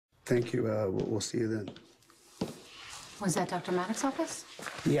Thank you. We'll see you then. Was that Dr. Maddox's office?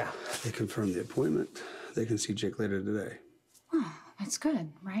 Yeah, they confirmed the appointment. They can see Jake later today. Oh, that's good,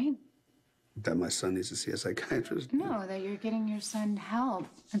 right? That my son needs to see a psychiatrist? No, that you're getting your son help.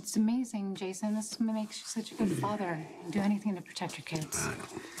 It's amazing, Jason. This makes you such a good father. You do anything to protect your kids.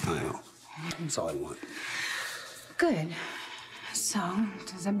 I know. That's all I want. Good. So,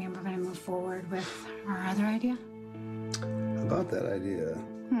 does that mean we're going to move forward with our other idea? About that idea...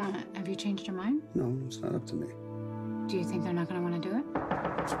 What? Have you changed your mind? No, it's not up to me. Do you think they're not going to want to do it?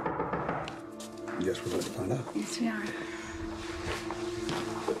 I guess we're going to find out. Yes, we are.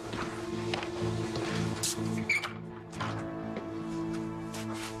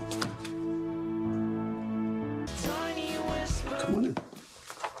 Come on in.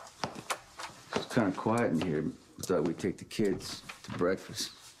 It's kind of quiet in here. I thought we'd take the kids to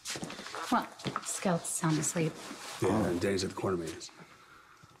breakfast. Well, Scout's sound asleep. Yeah, and Dave's at the corner meetings.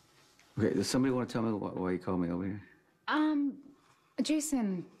 Okay, does somebody want to tell me why you called me over here?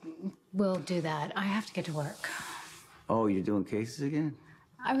 Jason will do that. I have to get to work. Oh, you're doing cases again?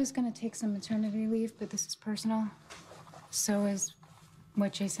 I was going to take some maternity leave, but this is personal. So is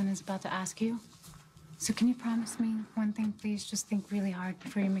what Jason is about to ask you. So can you promise me one thing, please? Just think really hard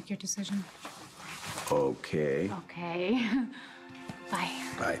before you make your decision. Okay. Okay. Bye.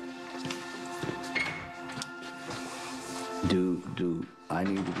 Bye. Do I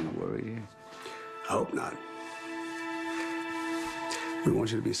need to be worried here? I hope not. We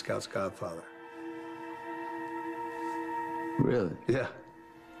want you to be Scout's godfather. Really? Yeah.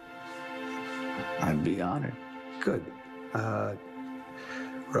 I'd be honored. Good.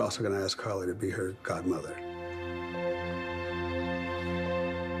 We're also going to ask Carly to be her godmother.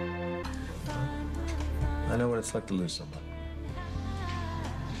 I know what it's like to lose someone.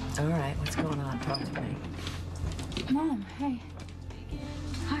 All right, what's going on? Talk to me. Mom, hey.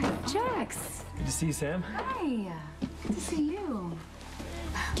 Hi, Jax. Good to see you, Sam. Hi. Good to see you.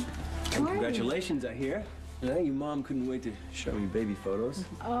 And congratulations, I hear. Yeah, your mom couldn't wait to show me baby photos.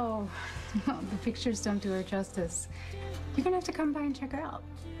 Oh, well, the pictures don't do her justice. You're gonna have to come by and check her out.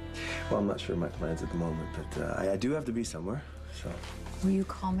 Well, I'm not sure of my plans at the moment, but I do have to be somewhere, so. Will you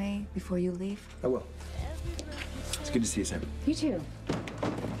call me before you leave? I will. It's good to see you, Sam. You too.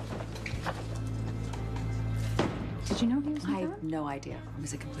 Did you know he was in I town? had no idea. It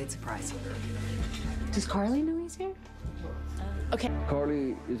was a complete surprise. Does Carly know he's here? Okay.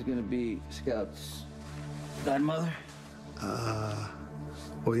 Carly is going to be Scout's godmother?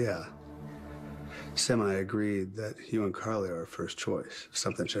 Well, yeah. Sam and I agreed that you and Carly are our first choice. If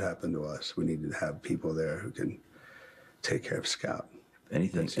something should happen to us, we need to have people there who can take care of Scout. If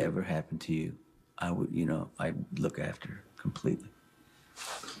anything ever happened to you, I would, I'd look after her completely.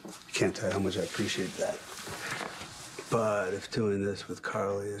 I can't tell you how much I appreciate that. But if doing this with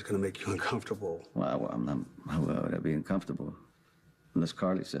Carly is going to make you uncomfortable... Well, why would I be uncomfortable? Unless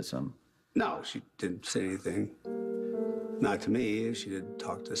Carly said something. No, she didn't say anything. Not to me. She did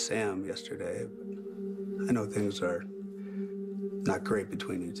talk to Sam yesterday. But I know things are not great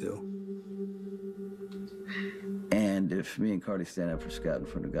between you two. And if me and Carly stand up for Scout in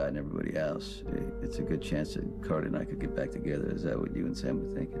front of God and everybody else, it's a good chance that Carly and I could get back together. Is that what you and Sam were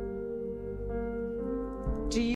thinking?